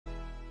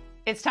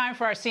It's time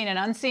for our Seen and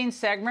Unseen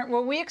segment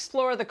where we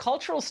explore the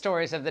cultural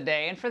stories of the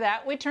day. And for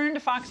that, we turn to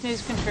Fox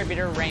News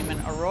contributor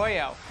Raymond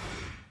Arroyo.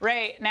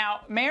 Ray, now,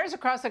 mayors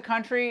across the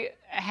country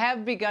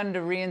have begun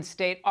to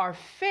reinstate our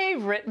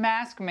favorite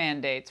mask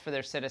mandates for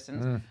their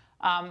citizens.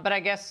 But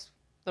I guess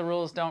the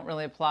rules don't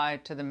really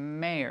apply to the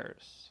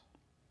mayors.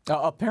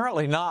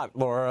 Apparently not,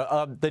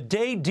 Laura. The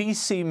day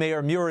D.C.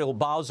 Mayor Muriel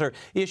Bowser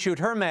issued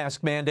her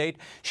mask mandate,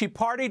 she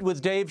partied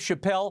with Dave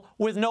Chappelle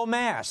with no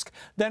mask.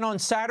 Then on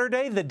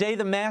Saturday, the day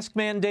the mask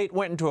mandate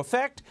went into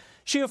effect,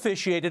 she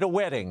officiated a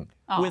wedding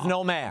with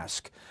no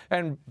mask.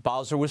 And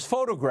Bowser was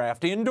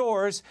photographed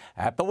indoors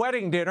at the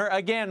wedding dinner,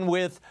 again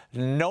with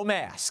no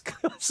mask.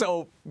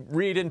 So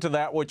read into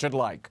that what you'd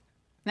like.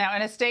 Now,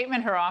 in a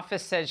statement, her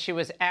office said she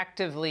was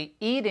actively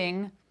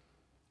eating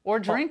or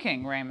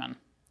drinking, Raymond.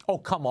 Oh,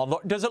 come on.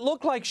 Does it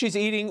look like she's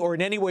eating or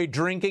in any way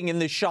drinking in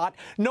this shot?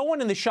 No one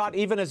in the shot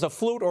even has a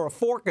flute or a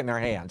fork in their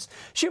hands.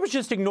 She was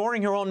just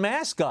ignoring her own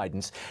mask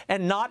guidance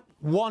and not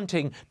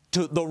wanting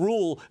the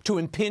rule to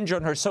impinge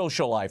on her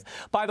social life.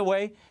 By the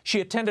way, she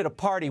attended a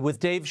party with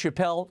Dave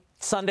Chappelle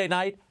Sunday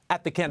night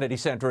at the Kennedy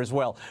Center as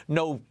well.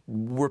 No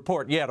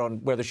report yet on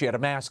whether she had a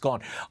mask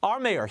on. Our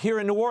mayor here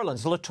in New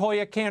Orleans,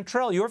 LaToya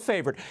Cantrell, your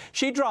favorite,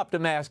 she dropped a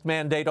mask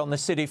mandate on the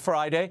city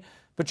Friday.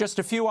 But just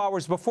a few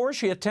hours before,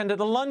 she attended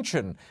a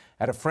luncheon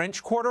at a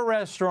French Quarter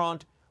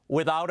restaurant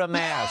without a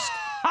mask.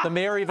 The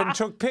mayor even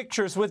took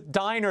pictures with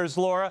diners,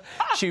 Laura.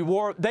 They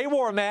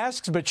wore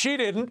masks, but she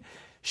didn't.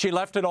 She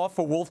left it off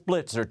for Wolf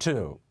Blitzer,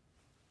 too.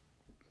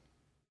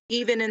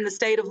 Even in the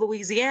state of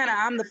Louisiana,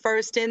 I'm the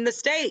first in the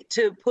state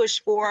to push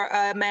for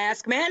a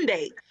mask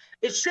mandate.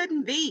 It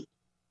shouldn't be.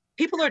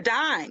 People are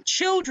dying.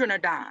 Children are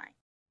dying.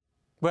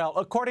 Well,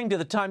 according to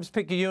the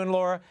Times-Picayune,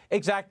 Laura,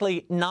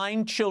 exactly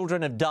 9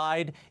 children have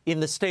died in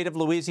the state of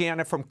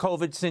Louisiana from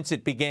COVID since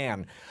it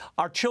began.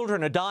 Our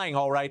children are dying,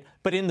 all right,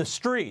 but in the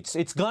streets,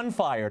 it's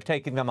gunfire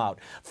taking them out.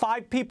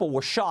 5 people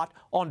were shot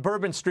on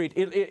Bourbon Street.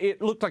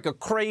 It looked like a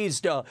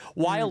crazed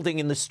wilding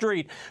in the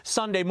street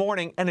Sunday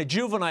morning, and a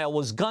juvenile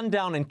was gunned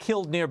down and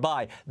killed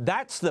nearby.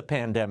 That's the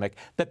pandemic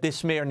that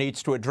this mayor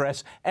needs to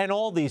address, and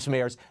all these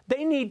mayors.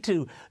 They need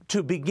to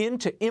begin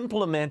to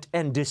implement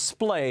and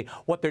display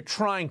what they're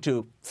trying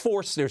to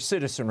force their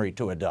citizenry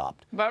to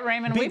adopt. But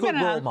Raymond, we've been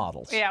role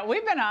models. Yeah,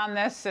 we've been on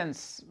this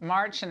since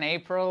March and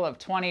April of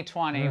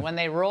 2020 when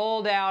they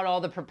rolled out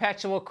all the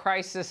perpetual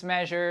crisis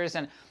measures,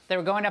 and they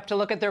were going up to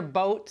look at their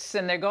boats,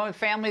 and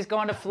families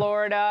going to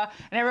Florida,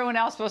 and everyone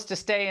else supposed to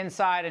stay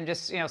inside and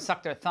just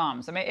suck their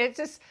thumbs. I mean,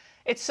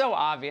 it's so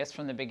obvious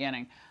from the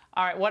beginning.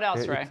 All right, what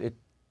else, Ray?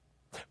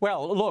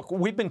 Well, look,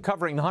 we've been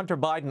covering the Hunter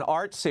Biden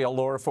art sale,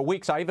 Laura, for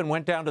weeks. I even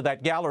went down to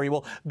that gallery.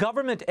 Well,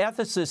 government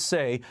ethicists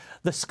say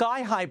the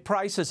sky-high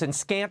prices and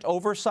scant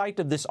oversight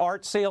of this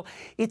art sale,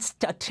 it's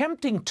a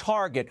tempting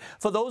target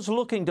for those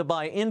looking to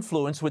buy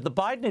influence with the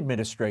Biden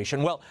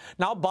administration. Well,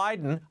 now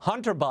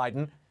Hunter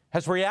Biden,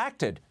 has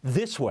reacted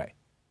this way.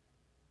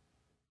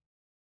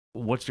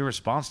 What's your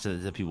response to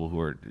the people who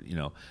are,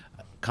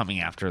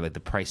 coming after like the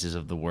prices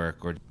of the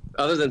work? Or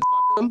other than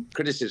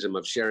criticism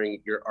of sharing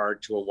your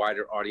art to a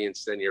wider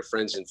audience than your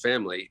friends and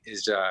family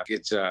is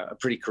it's a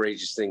pretty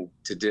courageous thing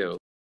to do.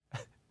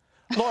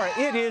 Laura,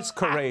 it is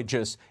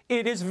courageous.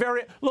 It is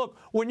very... Look,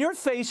 when you're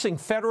facing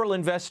federal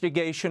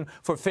investigation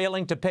for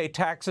failing to pay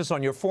taxes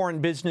on your foreign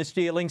business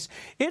dealings,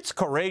 it's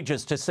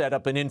courageous to set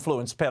up an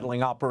influence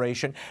peddling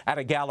operation at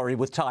a gallery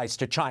with ties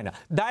to China.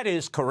 That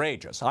is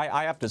courageous,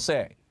 I have to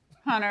say.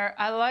 Hunter,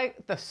 I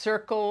like the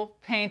circle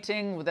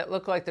painting that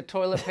look like the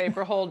toilet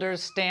paper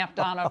holders stamped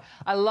on them.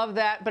 I love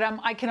that, but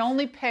I can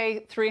only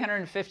pay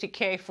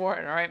 $350K for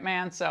it, all right,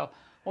 man? So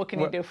what can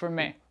you do for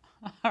me?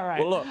 All right.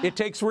 Well, look, it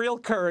takes real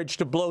courage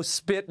to blow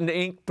spit and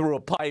ink through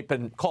a pipe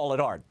and call it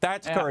art.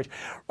 That's courage.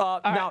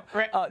 Now,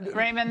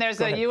 Raymond,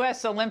 there's a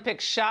U.S.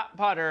 Olympic shot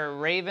putter,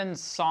 Raven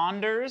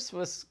Saunders.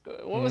 What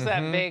was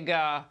that big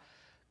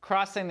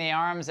crossing the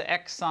arms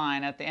X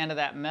sign at the end of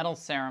that medal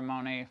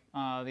ceremony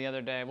the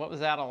other day? What was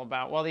that all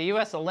about? Well, the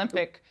U.S.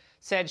 Olympic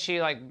said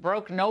she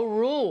broke no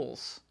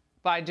rules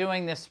by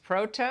doing this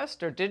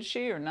protest, or did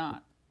she or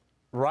not?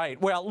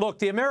 Right. Well, look,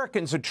 the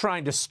Americans are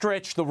trying to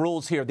stretch the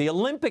rules here. The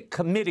Olympic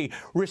Committee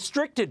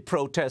restricted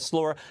protests,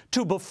 Laura,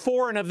 to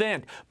before an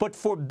event, but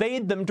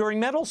forbade them during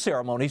medal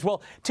ceremonies.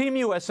 Well, Team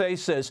USA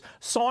says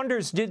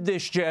Saunders did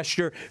this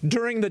gesture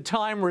during the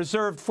time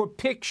reserved for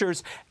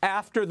pictures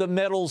after the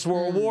medals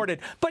were awarded.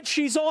 But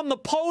she's on the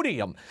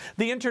podium.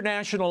 The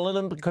International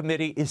Olympic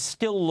Committee is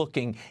still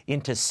looking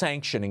into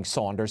sanctioning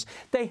Saunders.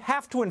 They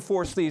have to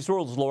enforce these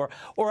rules, Laura,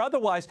 or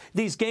otherwise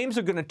these games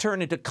are going to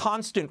turn into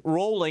constant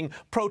rolling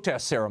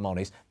protest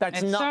ceremonies.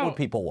 That's not what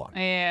people want.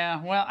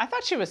 Yeah, well, I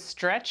thought she was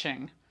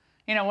stretching.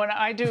 When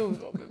I do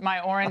my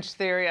Orange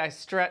Theory, I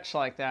stretch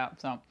like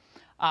that. So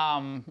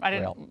I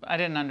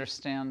didn't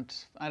understand.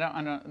 I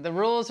don't. The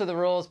rules are the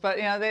rules, but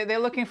they're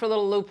looking for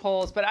little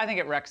loopholes. But I think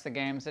it wrecks the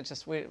games. It's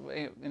just we're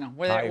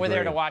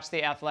there to watch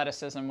the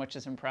athleticism, which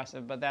is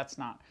impressive, but that's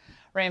not.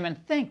 Raymond,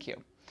 thank you.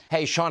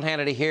 Hey, Sean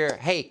Hannity here.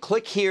 Hey,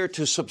 click here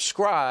to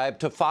subscribe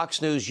to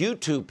Fox News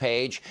YouTube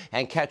page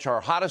and catch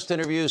our hottest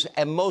interviews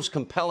and most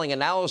compelling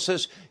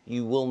analysis.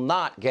 You will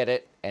not get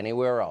it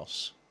anywhere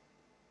else.